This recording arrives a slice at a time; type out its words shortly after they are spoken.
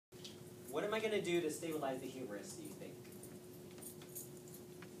What am I going to do to stabilize the humerus, do you think?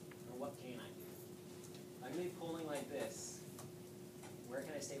 Or what can I do? I'm going to be pulling like this. Where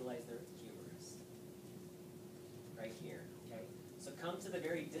can I stabilize the humerus? Right here, okay? So come to the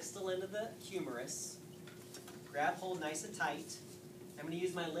very distal end of the humerus. Grab hold nice and tight. I'm going to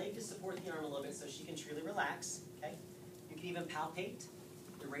use my leg to support the arm a little bit so she can truly relax, okay? You can even palpate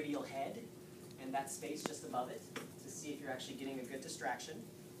the radial head and that space just above it to see if you're actually getting a good distraction,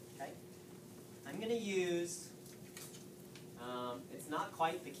 okay? I'm going to use, it's not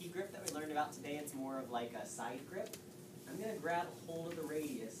quite the key grip that we learned about today, it's more of like a side grip. I'm going to grab hold of the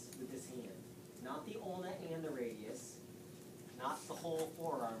radius with this hand. Not the ulna and the radius, not the whole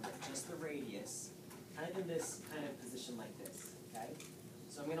forearm, but just the radius. Kind of in this kind of position like this, okay?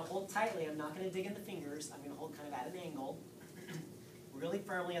 So I'm going to hold tightly, I'm not going to dig in the fingers, I'm going to hold kind of at an angle, really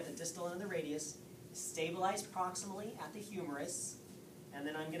firmly at the distal end of the radius, stabilize proximally at the humerus, and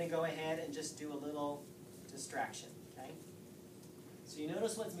then I'm going to go ahead and just do a little distraction, okay? So you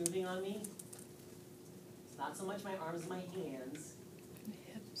notice what's moving on me? It's not so much my arms and my hands,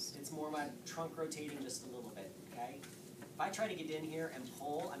 it's more my trunk rotating just a little bit, okay? If I try to get in here and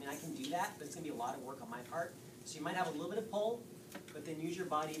pull, I mean I can do that, but it's going to be a lot of work on my part. So you might have a little bit of pull, but then use your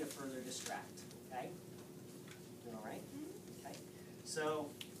body to further distract, okay? Doing all right? Okay. So,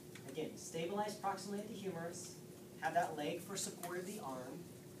 again, stabilize proximally at the humerus, have that leg for support of the arm,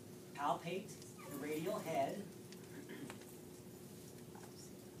 palpate the radial head,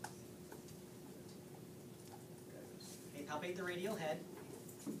 okay, palpate the radial head,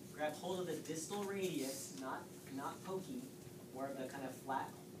 grab hold of the distal radius, not pokey, more of the kind of flat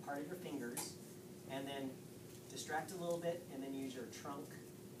part of your fingers, and then distract a little bit, and then use your trunk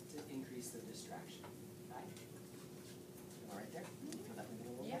to increase the distraction. Okay? All right there? Feel that moving a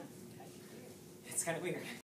little bit? Okay. It's kind of weird.